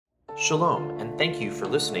Shalom, and thank you for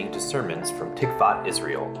listening to sermons from Tikvat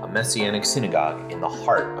Israel, a Messianic synagogue in the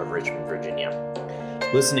heart of Richmond, Virginia.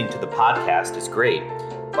 Listening to the podcast is great,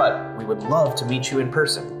 but we would love to meet you in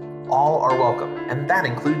person. All are welcome, and that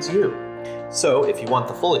includes you. So if you want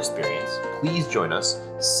the full experience, please join us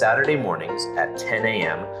Saturday mornings at 10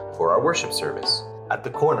 a.m. for our worship service at the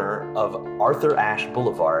corner of Arthur Ashe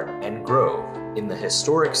Boulevard and Grove in the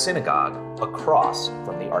historic synagogue across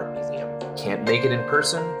from the Art Museum. Can't make it in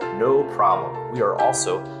person? No problem. We are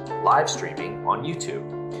also live streaming on YouTube.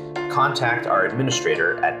 Contact our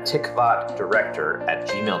administrator at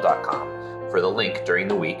tikvatdirector@gmail.com for the link during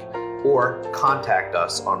the week, or contact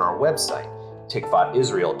us on our website,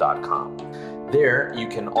 tikvatisrael.com. There, you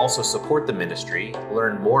can also support the ministry,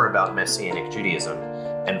 learn more about Messianic Judaism,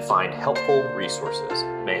 and find helpful resources.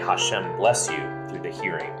 May Hashem bless you through the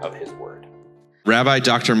hearing of His word. Rabbi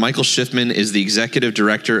Dr. Michael Shiffman is the executive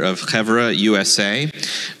director of Chevra USA,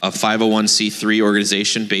 a 501c3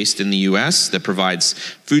 organization based in the U.S. that provides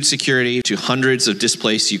food security to hundreds of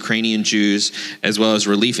displaced Ukrainian Jews, as well as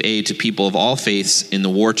relief aid to people of all faiths in the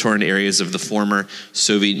war-torn areas of the former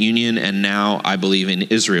Soviet Union and now, I believe, in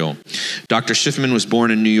Israel. Dr. Shiffman was born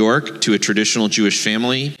in New York to a traditional Jewish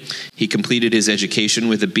family. He completed his education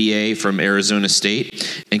with a BA from Arizona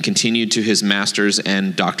State and continued to his master's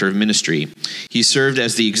and doctor of ministry. He served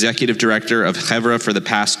as the executive director of Chevra for the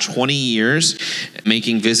past 20 years,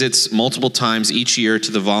 making visits multiple times each year to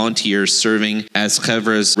the volunteers serving as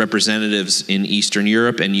Chevra's representatives in Eastern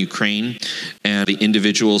Europe and Ukraine, and the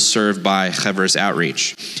individuals served by Chevra's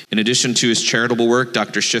outreach. In addition to his charitable work,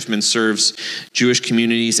 Dr. Shiffman serves Jewish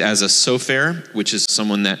communities as a sofer, which is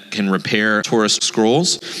someone that can repair Torah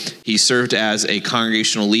scrolls. He served as a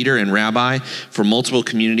congregational leader and rabbi for multiple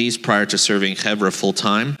communities prior to serving Chevra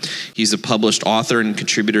full-time. He's a published author and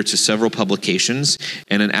contributor to several publications,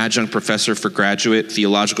 and an adjunct professor for graduate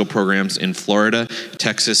theological programs in Florida,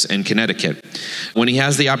 Texas, and Connecticut. When he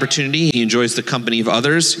has the opportunity, he enjoys the company of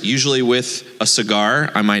others, usually with a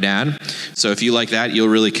cigar, I might add. So if you like that, you'll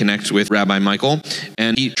really connect with Rabbi Michael.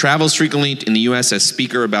 And he travels frequently in the U.S. as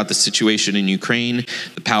speaker about the situation in Ukraine,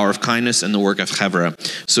 the power of kindness, and the work of Chevra.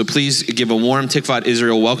 So please give a warm Tikvat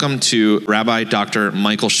Israel welcome to Rabbi Dr.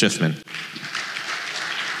 Michael Shiffman.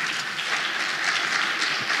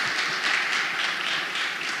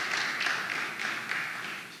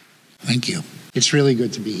 Thank you. It's really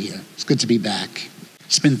good to be here. It's good to be back.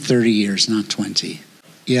 It's been 30 years, not 20.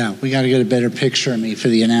 Yeah, we got to get a better picture of me for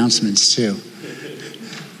the announcements, too.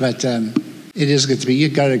 But it is good to be. You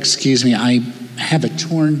got to excuse me. I have a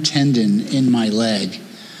torn tendon in my leg,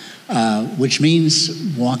 which means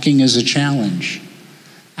walking is a challenge.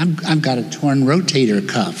 I've got a torn rotator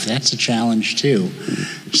cuff. That's a challenge, too.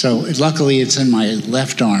 So luckily, it's in my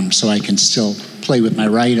left arm, so I can still play with my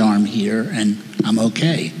right arm here, and I'm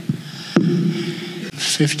okay.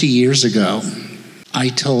 50 years ago, I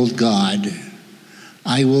told God,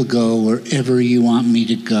 I will go wherever you want me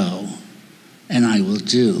to go, and I will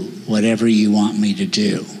do whatever you want me to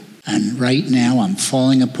do. And right now, I'm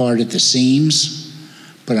falling apart at the seams,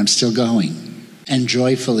 but I'm still going, and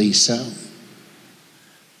joyfully so.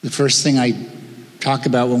 The first thing I talk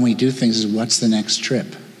about when we do things is, what's the next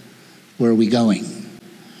trip? Where are we going?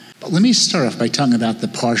 But let me start off by talking about the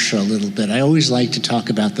Parsha a little bit. I always like to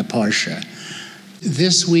talk about the Parsha.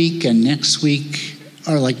 This week and next week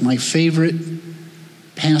are like my favorite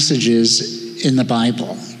passages in the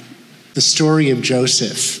Bible. The story of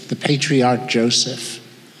Joseph, the patriarch Joseph,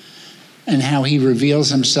 and how he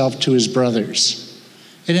reveals himself to his brothers.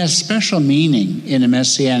 It has special meaning in a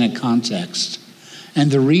Messianic context.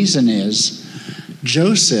 And the reason is,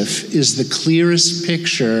 Joseph is the clearest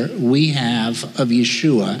picture we have of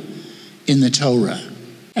Yeshua in the Torah.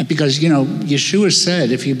 And because, Yeshua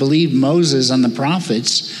said, if you believe Moses and the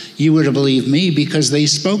prophets, you would have believed me because they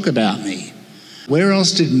spoke about me. Where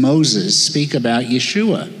else did Moses speak about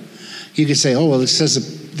Yeshua? You could say, it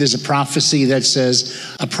says there's a prophecy that says,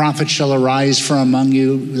 a prophet shall arise from among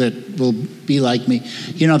you that will be like me.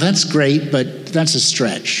 That's great, but that's a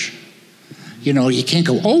stretch. You can't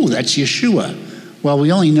go, that's Yeshua. Well,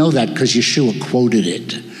 we only know that because Yeshua quoted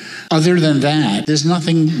it. Other than that, there's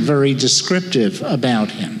nothing very descriptive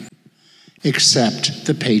about him, except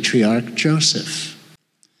the patriarch Joseph.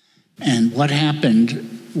 And what happened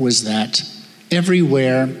was that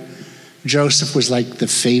everywhere Joseph was like the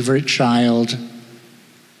favorite child,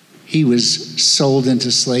 he was sold into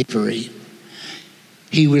slavery.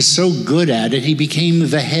 He was so good at it, he became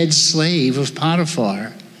the head slave of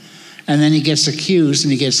Potiphar. And then he gets accused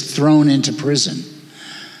and he gets thrown into prison.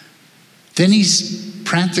 Then he's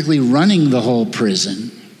practically running the whole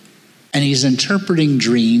prison, and he's interpreting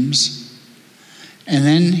dreams, And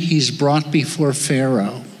then he's brought before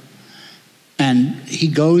Pharaoh. And he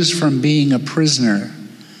goes from being a prisoner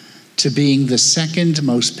to being the second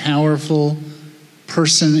most powerful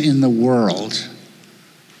person in the world,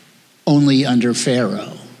 only under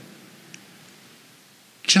Pharaoh.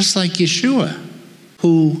 Just like Yeshua,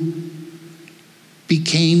 who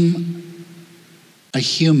became a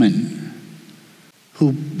human,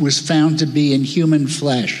 who was found to be in human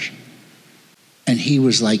flesh, and he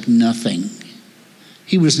was like nothing.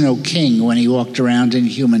 He was no king when he walked around in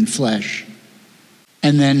human flesh.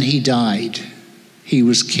 And then he died. He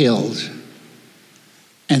was killed.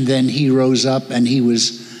 And then he rose up and he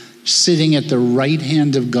was sitting at the right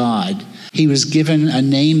hand of God. He was given a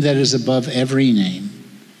name that is above every name,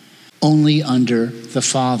 only under the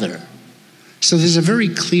Father. So there's a very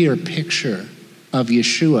clear picture of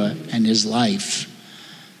Yeshua and his life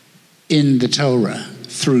in the Torah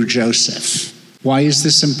through Joseph. Why is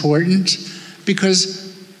this important? Because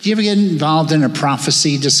do you ever get involved in a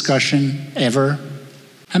prophecy discussion ever?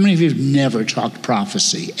 How many of you have never talked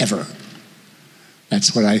prophecy ever?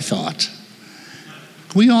 That's what I thought.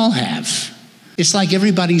 We all have. It's like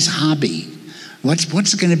everybody's hobby. What's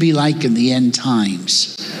it going to be like in the end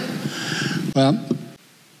times? Well,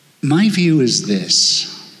 my view is this.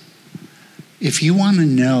 If you want to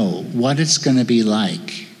know what it's going to be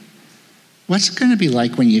like, what's it going to be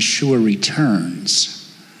like when Yeshua returns?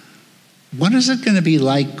 What is it going to be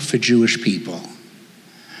like for Jewish people?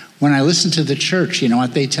 When I listen to the church, you know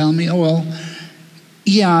what they tell me? Oh, well,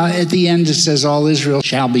 yeah, at the end it says all Israel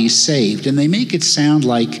shall be saved. And they make it sound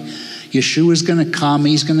like Yeshua's going to come,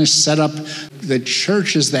 he's going to set up the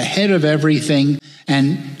church as the head of everything,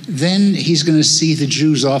 and then he's going to see the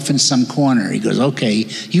Jews off in some corner. He goes, okay,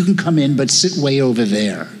 you can come in, but sit way over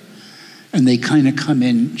there. And they kind of come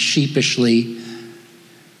in sheepishly.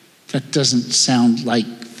 That doesn't sound like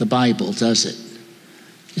the Bible, does it?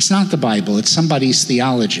 It's not the Bible, it's somebody's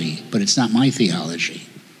theology, but it's not my theology.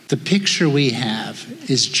 The picture we have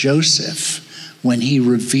is Joseph when he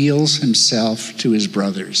reveals himself to his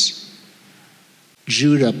brothers.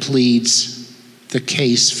 Judah pleads the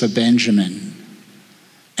case for Benjamin,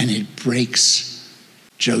 and it breaks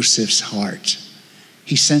Joseph's heart.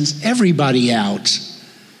 He sends everybody out,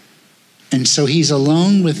 and so he's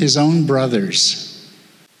alone with his own brothers.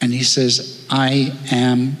 And he says, I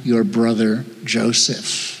am your brother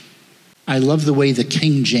Joseph. I love the way the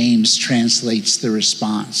King James translates the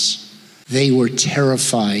response. They were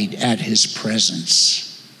terrified at his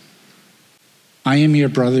presence. I am your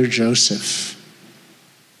brother Joseph.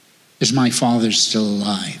 Is my father still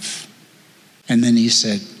alive? And then he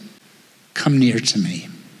said, come near to me.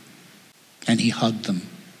 And he hugged them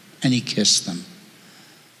and he kissed them.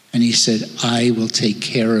 And he said, I will take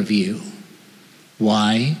care of you.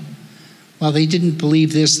 Why? Well, they didn't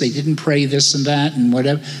believe this, they didn't pray this and that and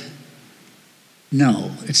whatever.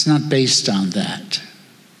 No, it's not based on that.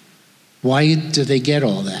 Why do they get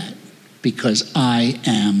all that? Because I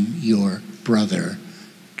am your brother,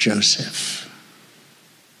 Joseph.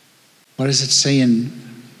 What does it say in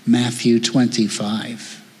Matthew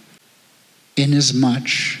 25? Inasmuch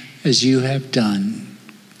as you have done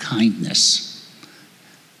kindness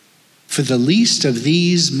for the least of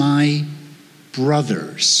these my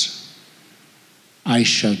brothers, I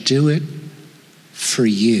shall do it for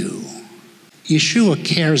you. Yeshua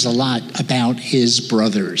cares a lot about his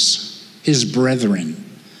brothers, his brethren,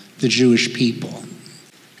 the Jewish people.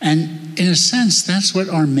 And in a sense, that's what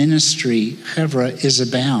our ministry, Chevra, is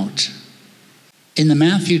about. In the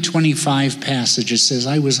Matthew 25 passage, it says,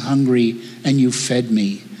 I was hungry and you fed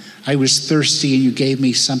me. I was thirsty and you gave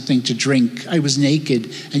me something to drink. I was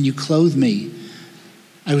naked and you clothed me.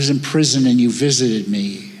 I was in prison and you visited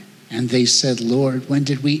me. And they said, Lord, when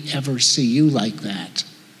did we ever see you like that?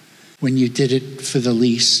 When you did it for the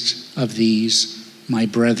least of these, my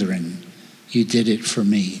brethren, you did it for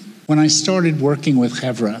me. When I started working with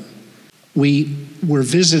Chevra, we were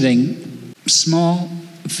visiting small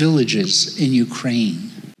villages in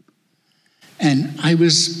Ukraine. And I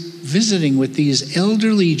was visiting with these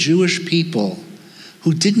elderly Jewish people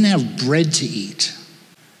who didn't have bread to eat.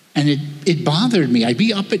 And it bothered me. I'd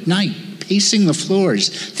be up at night pacing the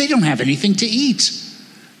floors. They don't have anything to eat.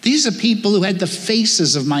 These are people who had the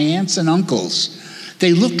faces of my aunts and uncles.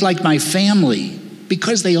 They looked like my family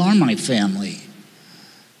because they are my family.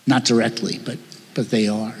 Not directly, but they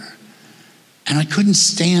are. And I couldn't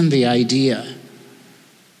stand the idea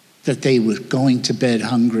that they were going to bed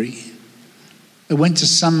hungry. I went to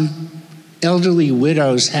some elderly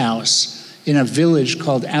widow's house in a village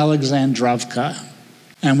called Alexandrovka,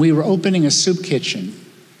 and we were opening a soup kitchen,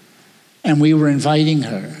 and we were inviting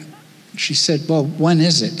her. She said, well, when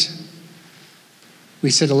is it? We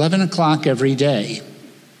said 11 o'clock every day.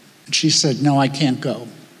 And she said, no, I can't go.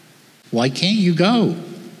 Why can't you go?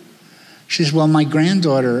 She said, well, my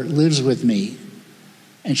granddaughter lives with me,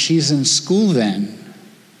 and she's in school then,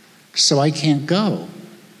 so I can't go.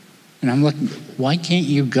 And I'm looking, why can't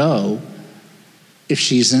you go if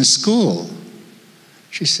she's in school?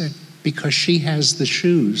 She said, because she has the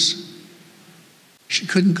shoes. She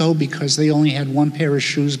couldn't go because they only had one pair of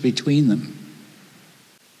shoes between them.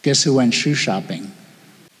 Guess who went shoe shopping?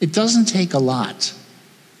 It doesn't take a lot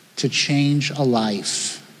to change a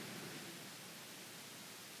life.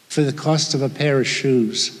 For the cost of a pair of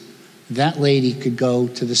shoes, that lady could go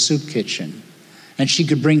to the soup kitchen, and she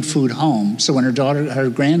could bring food home, so when her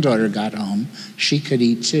granddaughter got home, she could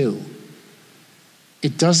eat too.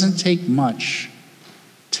 It doesn't take much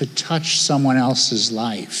to touch someone else's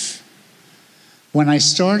life. When I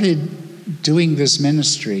started doing this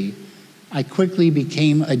ministry, I quickly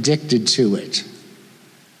became addicted to it,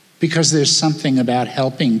 because there's something about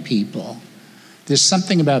helping people. There's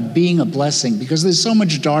something about being a blessing, because there's so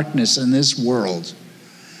much darkness in this world.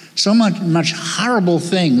 So much horrible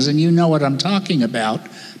things, and you know what I'm talking about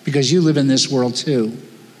because you live in this world too.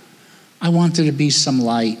 I wanted to be some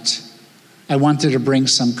light. I wanted to bring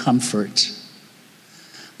some comfort.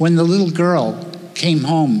 When the little girl came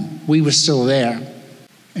home, we were still there,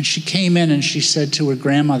 and she came in and she said to her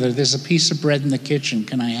grandmother, there's a piece of bread in the kitchen,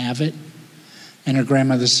 can I have it? And her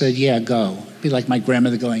grandmother said, yeah, go. It'd be like my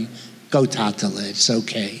grandmother going, go, Tatala, it's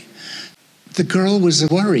okay. The girl was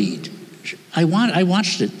worried. I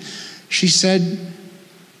watched it. She said,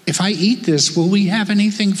 if I eat this, will we have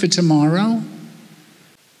anything for tomorrow?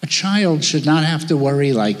 A child should not have to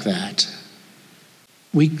worry like that.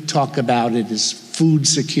 We talk about it as food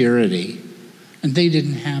security, and they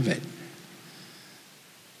didn't have it.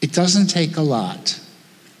 It doesn't take a lot.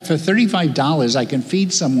 For $35, I can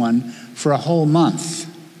feed someone for a whole month.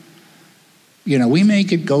 You know, we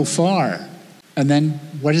make it go far. And then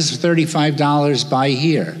what does $35 buy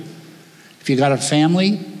here? If you got a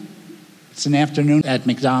family, it's an afternoon at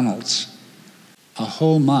McDonald's. A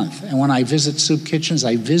whole month. And when I visit soup kitchens,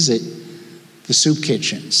 I visit the soup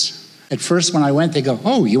kitchens. At first when I went, they go,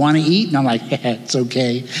 oh, you want to eat? And I'm like, yeah, it's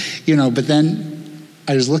okay. You know, but then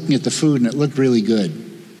I was looking at the food and it looked really good.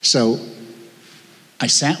 So I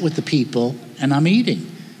sat with the people and I'm eating.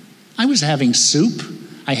 I was having soup.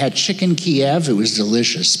 I had chicken Kiev. It was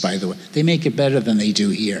delicious, by the way. They make it better than they do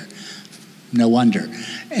here. No wonder.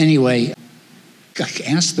 Anyway, I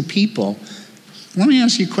asked the people, let me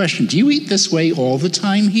ask you a question. Do you eat this way all the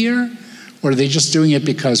time here? Or are they just doing it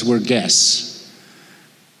because we're guests?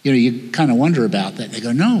 You know, you kind of wonder about that. They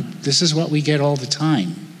go, no, this is what we get all the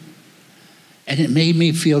time. And it made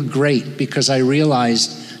me feel great because I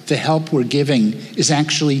realized the help we're giving is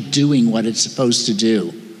actually doing what it's supposed to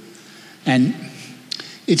do. And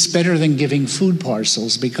it's better than giving food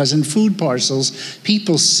parcels, because in food parcels,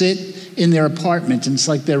 people sit in their apartment and it's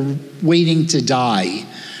like they're waiting to die.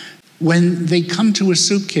 When they come to a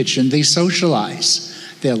soup kitchen, they socialize.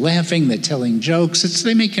 They're laughing, they're telling jokes.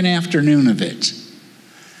 They make an afternoon of it.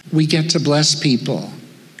 We get to bless people,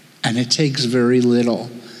 and it takes very little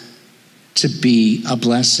to be a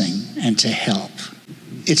blessing and to help.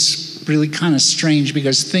 It's really kind of strange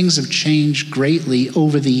because things have changed greatly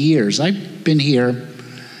over the years. I've been here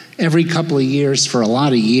every couple of years for a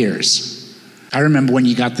lot of years. I remember when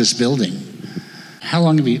you got this building. How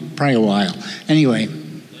long have you? Probably a while. Anyway,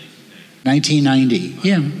 1990.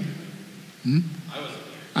 Yeah.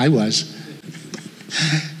 I was.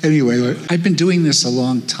 Anyway, I've been doing this a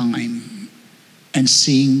long time and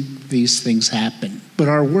seeing these things happen. But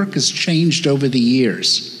our work has changed over the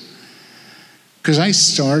years. Because I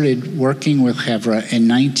started working with Chevra in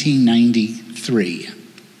 1993.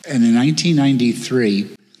 And in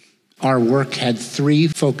 1993, our work had three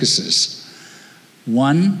focuses.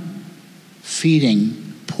 One,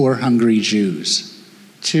 feeding poor, hungry Jews.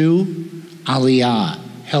 Two, Aliyah,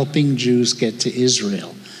 helping Jews get to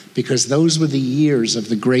Israel, because those were the years of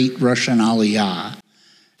the great Russian Aliyah.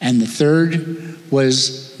 And the third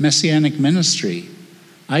was Messianic ministry.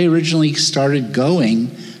 I originally started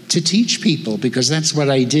going to teach people because that's what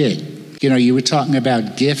I did. You know, you were talking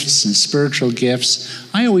about gifts and spiritual gifts.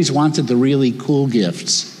 I always wanted the really cool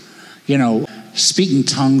gifts. You know, speaking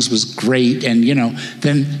tongues was great, and,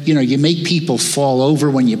 then, you make people fall over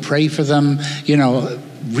when you pray for them,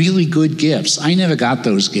 really good gifts. I never got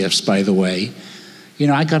those gifts, by the way.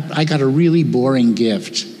 I got a really boring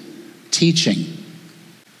gift, teaching.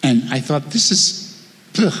 And I thought, this is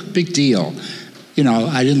big deal.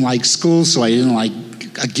 I didn't like school, so I didn't like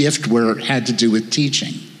a gift where it had to do with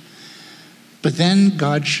teaching. But then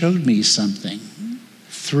God showed me something.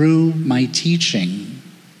 Through my teaching,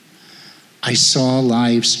 I saw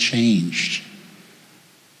lives changed.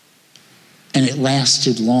 And it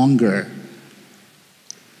lasted longer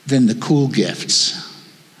than the cool gifts.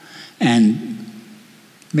 And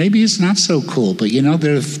maybe it's not so cool, but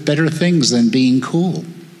there's better things than being cool.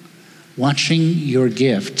 Watching your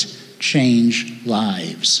gift change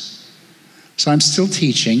lives. So I'm still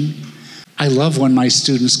teaching. I love when my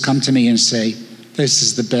students come to me and say, this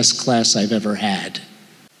is the best class I've ever had.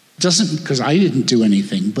 Doesn't because I didn't do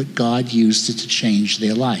anything, but God used it to change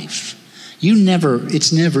their life.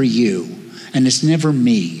 It's never you, and it's never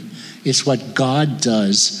me. It's what God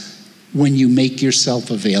does when you make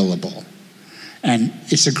yourself available. And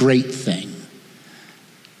it's a great thing.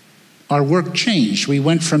 Our work changed. We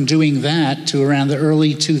went from doing that to around the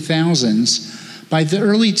early 2000s. By the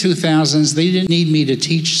early 2000s, they didn't need me to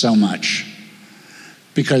teach so much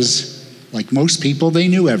because, like most people, they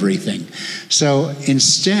knew everything. So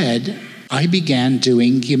instead, I began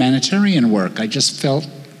doing humanitarian work. I just felt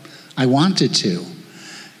I wanted to.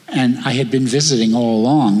 And I had been visiting all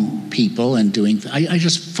along people and doing, I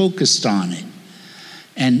just focused on it.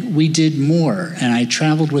 And we did more. And I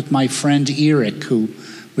traveled with my friend Eric, who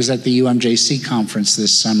was at the UMJC conference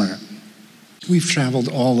this summer. We've traveled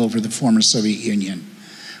all over the former Soviet Union.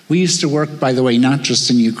 We used to work, by the way, not just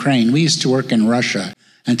in Ukraine. We used to work in Russia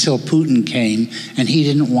until Putin came, and he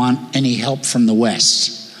didn't want any help from the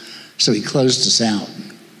West. So he closed us out.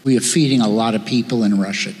 We are feeding a lot of people in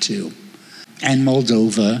Russia, too. And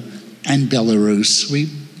Moldova and Belarus.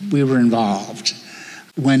 We were involved.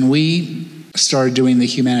 When we started doing the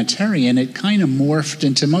humanitarian, it kind of morphed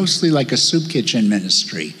into mostly like a soup kitchen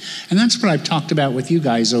ministry. And that's what I've talked about with you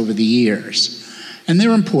guys over the years. And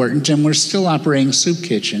they're important, and we're still operating soup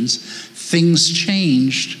kitchens. Things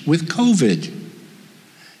changed with COVID.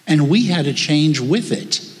 And we had to change with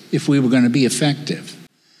it if we were going to be effective.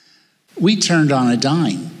 We turned on a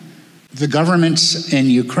dime. The governments in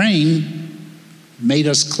Ukraine made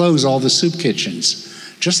us close all the soup kitchens.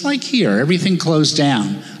 Just like here, everything closed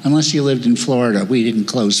down, unless you lived in Florida. We didn't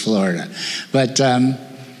close Florida. But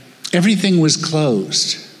everything was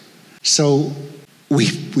closed. So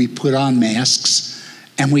we put on masks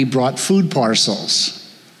and we brought food parcels.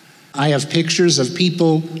 I have pictures of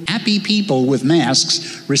people, happy people with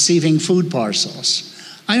masks, receiving food parcels.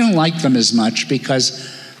 I don't like them as much because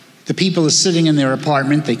the people are sitting in their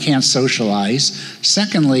apartment, they can't socialize.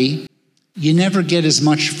 Secondly, you never get as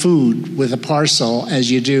much food with a parcel as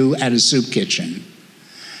you do at a soup kitchen.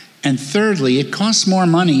 And thirdly, it costs more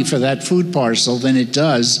money for that food parcel than it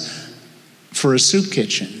does for a soup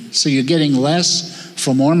kitchen. So you're getting less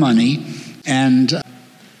for more money, and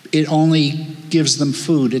it only gives them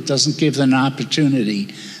food. It doesn't give them an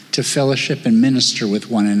opportunity to fellowship and minister with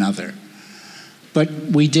one another. But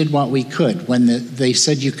we did what we could. When they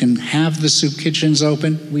said you can have the soup kitchens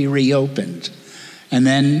open, we reopened. And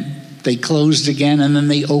then they closed again, and then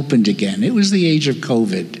they opened again. It was the age of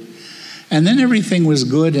COVID. And then everything was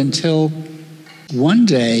good until one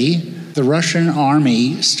day the Russian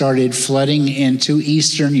army started flooding into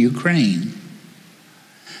eastern Ukraine.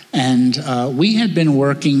 And we had been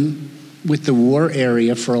working with the war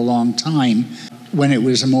area for a long time when it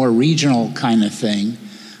was a more regional kind of thing.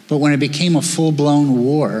 But when it became a full-blown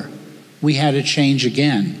war, we had to change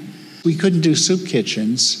again. We couldn't do soup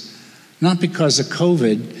kitchens, not because of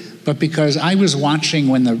COVID, but because I was watching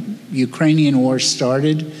when the Ukrainian war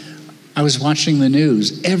started, I was watching the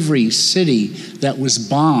news. Every city that was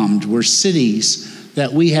bombed were cities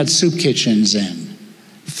that we had soup kitchens in.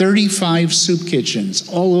 35 soup kitchens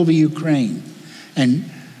all over Ukraine. And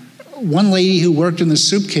one lady who worked in the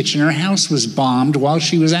soup kitchen, her house was bombed while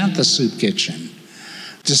she was at the soup kitchen.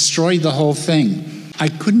 Destroyed the whole thing. I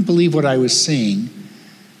couldn't believe what I was seeing.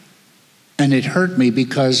 And it hurt me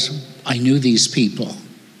because I knew these people.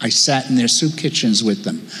 I sat in their soup kitchens with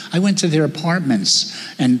them. I went to their apartments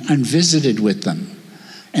and visited with them.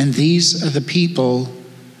 And these are the people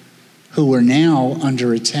who were now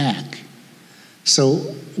under attack. So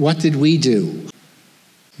what did we do?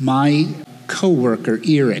 My coworker,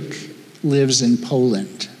 Eric, lives in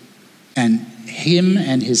Poland. And him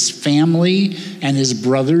and his family and his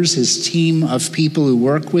brothers, his team of people who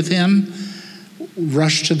work with him,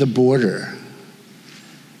 rushed to the border.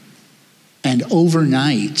 And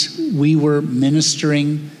overnight, we were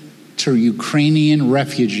ministering to Ukrainian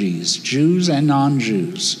refugees, Jews and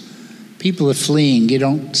non-Jews. People are fleeing. You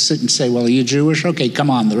don't sit and say, well, are you Jewish? Okay, come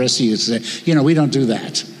on, the rest of you say, we don't do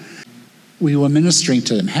that. We were ministering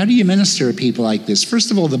to them. How do you minister to people like this? First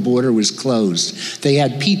of all, the border was closed. They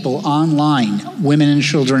had people online, women and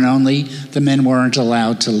children only. The men weren't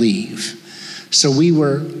allowed to leave. So we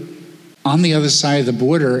were on the other side of the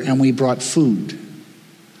border, and we brought food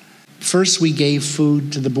First, we gave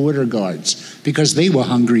food to the border guards because they were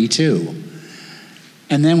hungry too.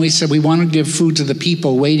 And then we said, we want to give food to the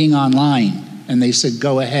people waiting online. And they said,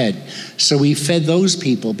 go ahead. So we fed those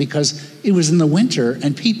people because it was in the winter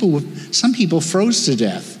and some people froze to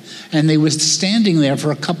death. And they were standing there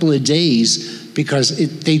for a couple of days because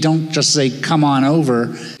they don't just say, come on over.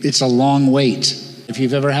 It's a long wait. If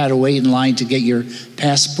you've ever had to wait in line to get your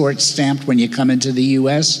passport stamped when you come into the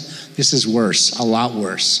U.S., this is worse, a lot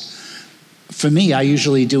worse. For me, I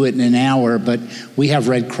usually do it in an hour, but we have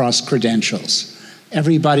Red Cross credentials.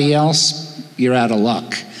 Everybody else, you're out of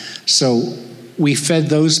luck. So we fed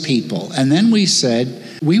those people. And then we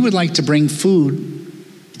said, we would like to bring food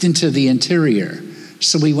into the interior.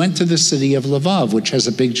 So we went to the city of Lvov, which has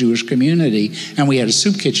a big Jewish community, and we had a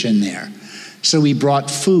soup kitchen there. So we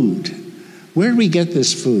brought food. Where did we get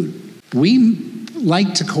this food? We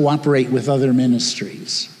like to cooperate with other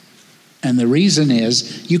ministries. And the reason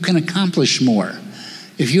is you can accomplish more.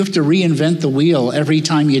 If you have to reinvent the wheel every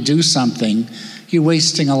time you do something, you're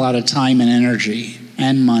wasting a lot of time and energy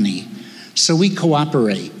and money. So we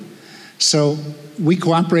cooperate. So we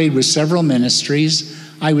cooperated with several ministries.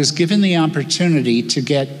 I was given the opportunity to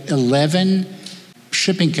get 11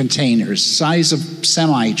 shipping containers, size of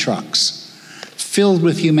semi-trucks, filled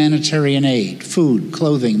with humanitarian aid, food,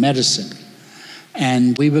 clothing, medicine.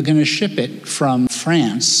 And we were going to ship it from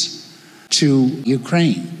France to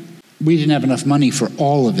Ukraine. We didn't have enough money for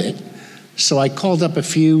all of it. So I called up a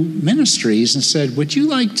few ministries and said, would you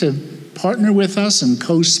like to partner with us and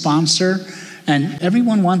co-sponsor? And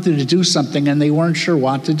everyone wanted to do something and they weren't sure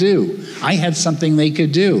what to do. I had something they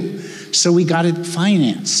could do. So we got it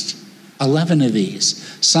financed, 11 of these.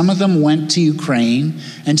 Some of them went to Ukraine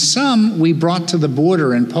and some we brought to the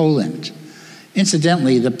border in Poland.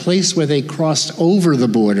 Incidentally, the place where they crossed over the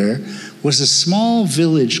border was a small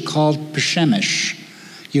village called Przemyśl.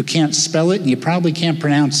 You can't spell it, and you probably can't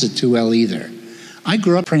pronounce it too well either. I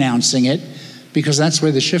grew up pronouncing it because that's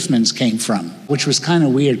where the Shiffmans came from, which was kind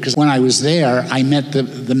of weird, because when I was there, I met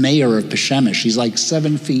the mayor of Przemyśl. He's like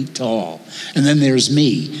 7 feet tall. And then there's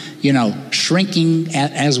me, shrinking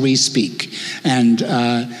as we speak. And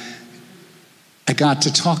I got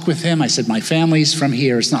to talk with him. I said, my family's from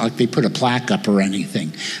here. It's not like they put a plaque up or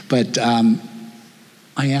anything. But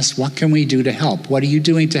I asked, what can we do to help? What are you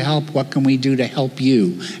doing to help? What can we do to help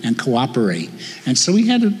you and cooperate? And so we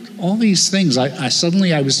had all these things. I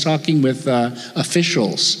was talking with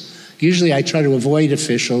officials. Usually I try to avoid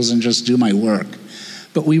officials and just do my work.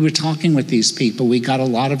 But we were talking with these people. We got a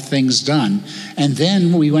lot of things done. And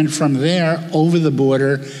then we went from there over the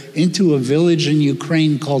border into a village in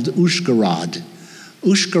Ukraine called Uzhhorod.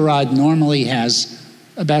 Uzhhorod normally has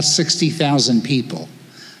about 60,000 people.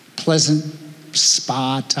 Pleasant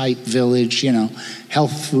spa type village,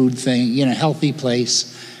 health food thing, healthy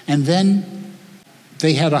place. And then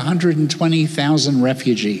they had 120,000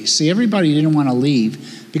 refugees. See, everybody didn't want to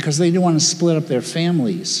leave because they didn't want to split up their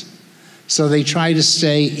families. So they tried to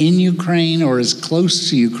stay in Ukraine or as close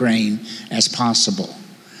to Ukraine as possible.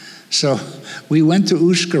 So we went to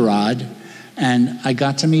Uzhhorod, and I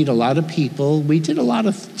got to meet a lot of people. We did a lot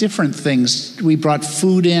of different things. We brought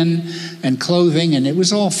food in and clothing, and it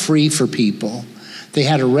was all free for people. They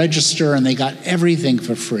had to register, and they got everything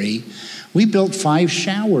for free. We built 5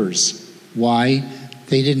 showers. Why?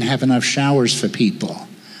 They didn't have enough showers for people.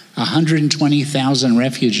 120,000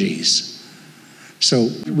 refugees. So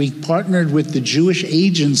we partnered with the Jewish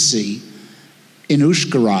agency in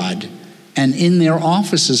Uzhhorod, and in their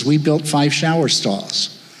offices, we built 5 shower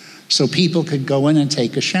stalls. So people could go in and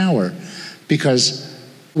take a shower because,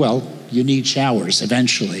 you need showers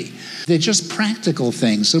eventually. They're just practical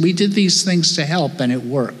things. So we did these things to help, and it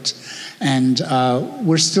worked. And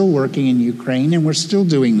we're still working in Ukraine, and we're still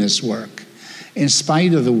doing this work. In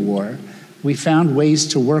spite of the war, we found ways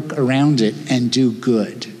to work around it and do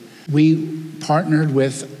good. We partnered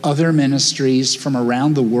with other ministries from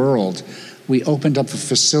around the world. We opened up a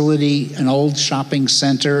facility, an old shopping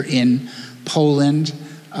center in Poland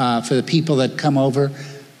for the people that come over.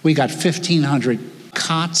 We got 1,500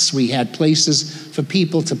 cots. We had places for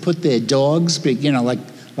people to put their dogs,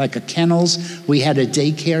 like a kennels. We had a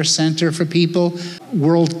daycare center for people.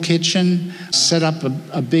 World Kitchen set up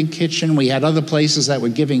a big kitchen. We had other places that were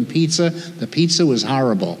giving pizza. The pizza was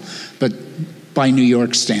horrible, but by New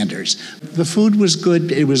York standards. The food was good.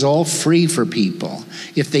 It was all free for people.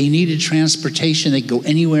 If they needed transportation, they'd go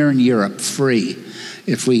anywhere in Europe free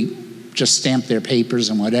if we just stamped their papers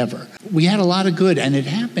and whatever. We had a lot of good, and it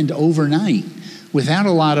happened overnight without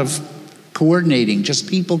a lot of coordinating, just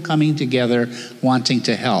people coming together wanting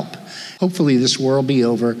to help. Hopefully this war will be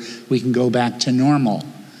over. We can go back to normal.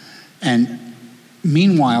 And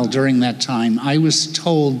Meanwhile, during that time, I was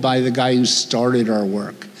told by the guy who started our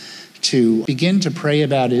work to begin to pray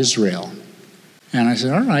about Israel. And I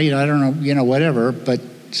said, all right, I don't know, whatever, but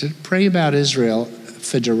to pray about Israel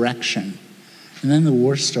for direction. And then the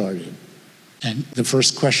war started. And the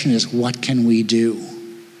first question is, what can we do?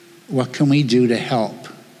 What can we do to help?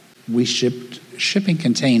 We shipped shipping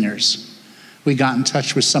containers. We got in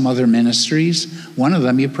touch with some other ministries. One of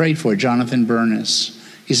them you prayed for, Jonathan Burness.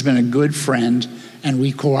 He's been a good friend, and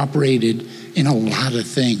we cooperated in a lot of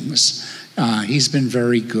things. He's been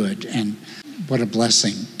very good, and what a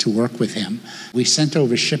blessing to work with him. We sent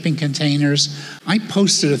over shipping containers. I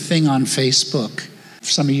posted a thing on Facebook.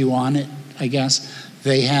 Some of you on it, I guess.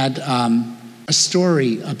 They had a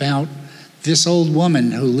story about this old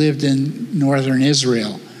woman who lived in northern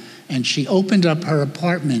Israel, and she opened up her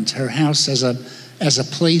apartment, her house, as a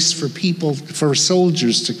place for people, for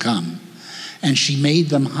soldiers to come. And she made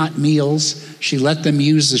them hot meals. She let them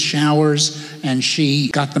use the showers, and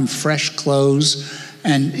she got them fresh clothes.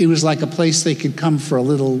 And it was like a place they could come for a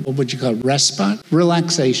little, what would you call it, respite?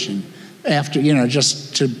 Relaxation, after,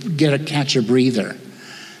 just to catch a breather.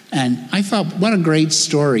 And I thought, what a great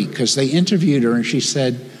story, because they interviewed her, and she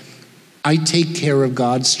said, I take care of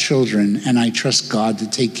God's children, and I trust God to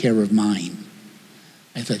take care of mine.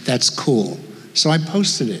 I thought, that's cool. So I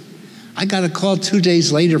posted it. I got a call 2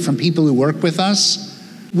 days later from people who work with us.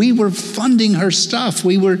 We were funding her stuff.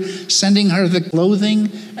 We were sending her the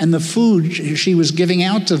clothing and the food she was giving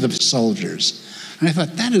out to the soldiers. And I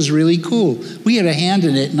thought, that is really cool. We had a hand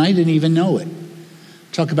in it, and I didn't even know it.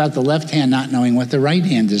 Talk about the left hand not knowing what the right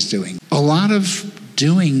hand is doing. A lot of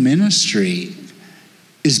doing ministry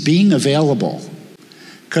is being available.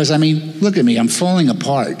 Because, look at me, I'm falling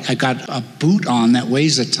apart. I got a boot on that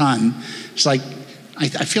weighs a ton. It's like, I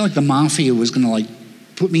feel like the mafia was going to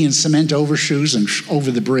put me in cement overshoes and over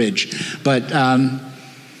the bridge. But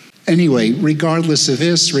anyway, regardless of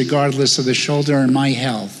this, regardless of the shoulder and my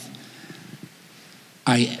health,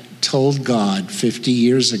 I told God 50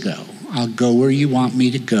 years ago, I'll go where you want me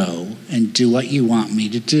to go and do what you want me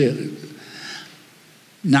to do.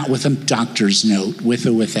 Not with a doctor's note, with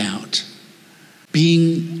or without.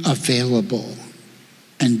 Being available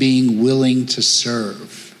and being willing to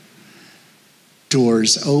serve.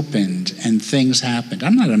 Doors opened and things happened.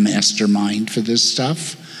 I'm not a mastermind for this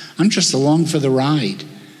stuff. I'm just along for the ride.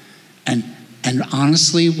 And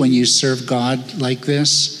honestly, when you serve God like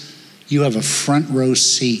this, you have a front row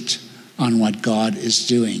seat on what God is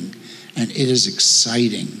doing. And it is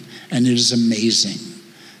exciting and it is amazing.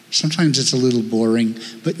 Sometimes it's a little boring,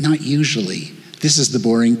 but not usually. This is the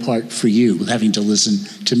boring part for you, having to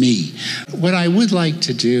listen to me. What I would like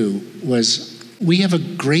to do was, we have a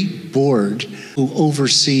great board who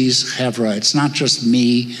oversees Chevra. It's not just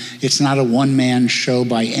me. It's not a one-man show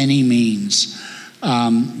by any means.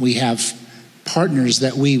 We have partners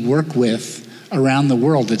that we work with around the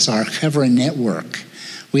world. It's our Chevra network.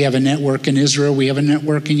 We have a network in Israel. We have a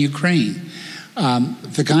network in Ukraine.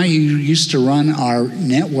 The guy who used to run our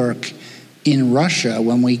network in Russia,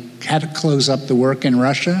 when we had to close up the work in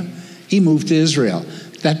Russia, he moved to Israel.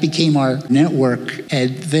 That became our network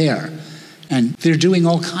head there. And they're doing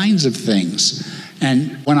all kinds of things.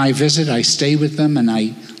 And when I visit, I stay with them and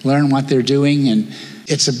I learn what they're doing, and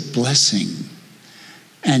it's a blessing.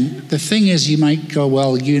 And the thing is, you might go,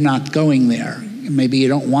 well, you're not going there. Maybe you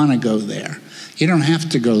don't want to go there. You don't have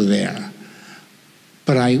to go there.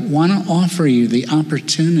 But I want to offer you the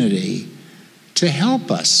opportunity to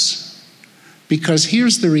help us. Because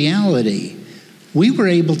here's the reality. We were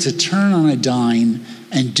able to turn on a dime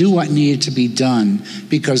and do what needed to be done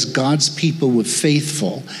because God's people were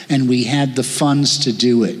faithful and we had the funds to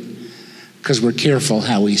do it because we're careful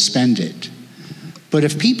how we spend it. But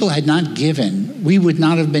if people had not given, we would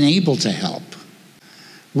not have been able to help.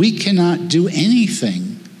 We cannot do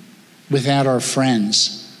anything without our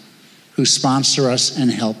friends who sponsor us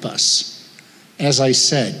and help us. As I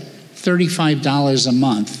said, $35 a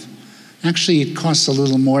month. Actually, it costs a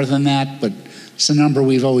little more than that, but it's a number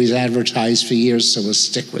we've always advertised for years, so we'll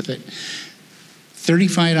stick with it.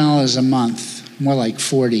 $35 a month, more like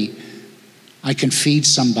 $40. I can feed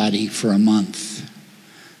somebody for a month.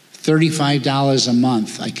 $35 a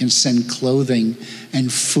month, I can send clothing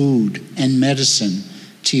and food and medicine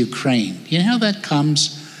to Ukraine. You know how that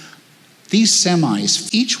comes? These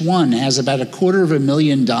semis, each one has about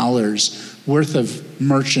 $250,000 worth of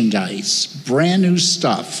merchandise, brand new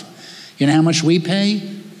stuff. You know how much we pay?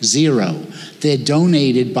 $0. They're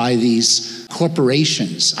donated by these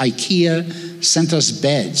corporations. IKEA sent us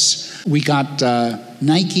beds. We got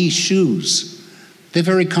Nike shoes. They're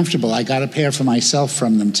very comfortable. I got a pair for myself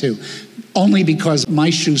from them too. only because my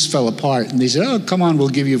shoes fell apart. And they said, oh, come on, we'll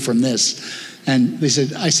give you from this. And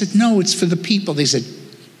I said, no, it's for the people. They said,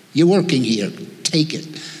 you're working here, take it.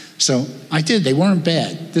 So I did. They weren't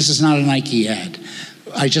bad. This is not a Nike ad.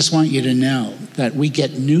 I just want you to know that we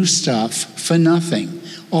get new stuff for nothing.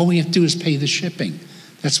 All we have to do is pay the shipping.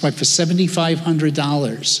 That's why for $7,500,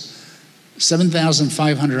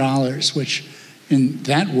 $7,500, which in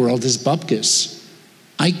that world is bupkis,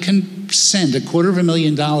 I can send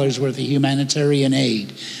 $250,000 worth of humanitarian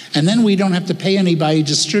aid. And then we don't have to pay anybody to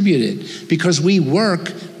distribute it because we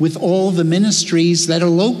work with all the ministries that are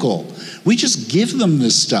local. We just give them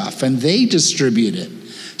this stuff and they distribute it.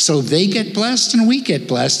 So they get blessed and we get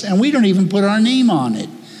blessed, and we don't even put our name on it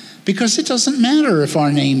because it doesn't matter if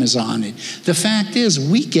our name is on it. The fact is,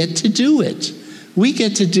 we get to do it. We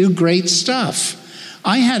get to do great stuff.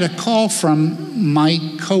 I had a call from my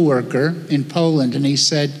coworker in Poland, and he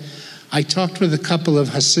said, I talked with a couple of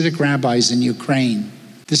Hasidic rabbis in Ukraine.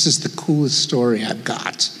 This is the coolest story I've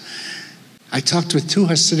got. I talked with 2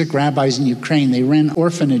 Hasidic rabbis in Ukraine. They ran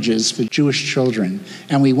orphanages for Jewish children,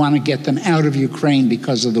 and we want to get them out of Ukraine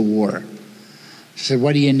because of the war. I said,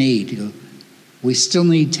 what do you need? He goes, we still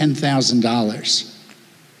need $10,000.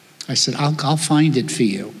 I said, I'll find it for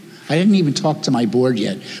you. I didn't even talk to my board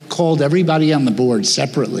yet. Called everybody on the board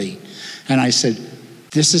separately. And I said,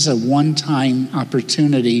 this is a one-time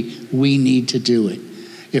opportunity. We need to do it.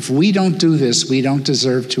 If we don't do this, we don't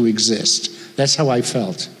deserve to exist. That's how I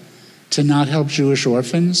felt. To not help Jewish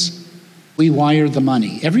orphans, we wired the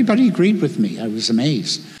money. Everybody agreed with me. I was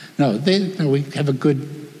amazed. No, we have a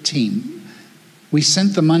good team. We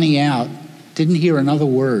sent the money out, didn't hear another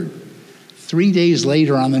word. 3 days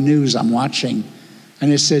later on the news, I'm watching,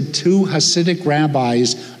 and it said 2 Hasidic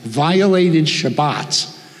rabbis violated Shabbat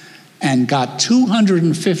and got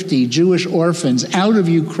 250 Jewish orphans out of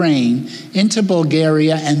Ukraine into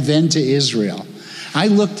Bulgaria and then to Israel. I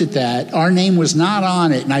looked at that. Our name was not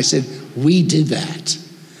on it, and I said, we did that.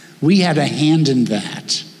 We had a hand in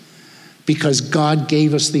that because God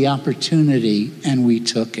gave us the opportunity and we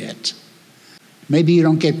took it. Maybe you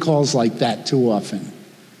don't get calls like that too often,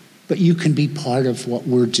 but you can be part of what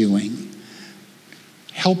we're doing.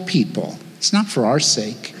 Help people. It's not for our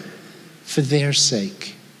sake, for their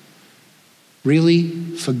sake. Really,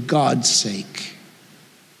 for God's sake.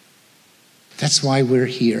 That's why we're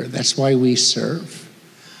here. That's why we serve.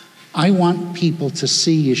 I want people to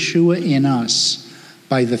see Yeshua in us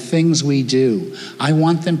by the things we do. I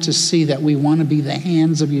want them to see that we want to be the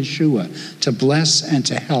hands of Yeshua to bless and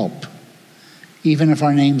to help, even if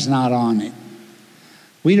our name's not on it.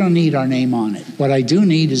 We don't need our name on it. What I do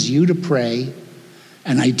need is you to pray,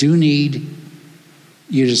 and I do need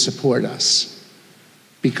you to support us,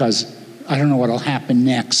 because I don't know what will happen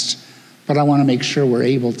next, but I want to make sure we're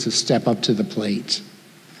able to step up to the plate.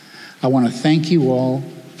 I want to thank you all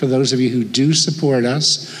for those of you who do support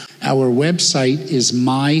us. Our website is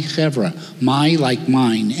mychevra, my like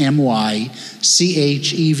mine,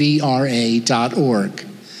 mychevra.org.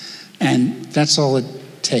 And that's all it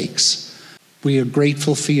takes. We are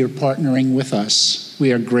grateful for your partnering with us.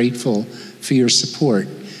 We are grateful for your support.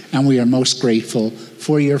 And we are most grateful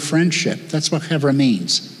for your friendship. That's what Chevra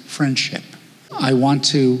means, friendship. I want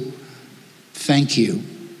to thank you,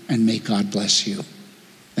 and may God bless you.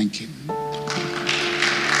 Thank you.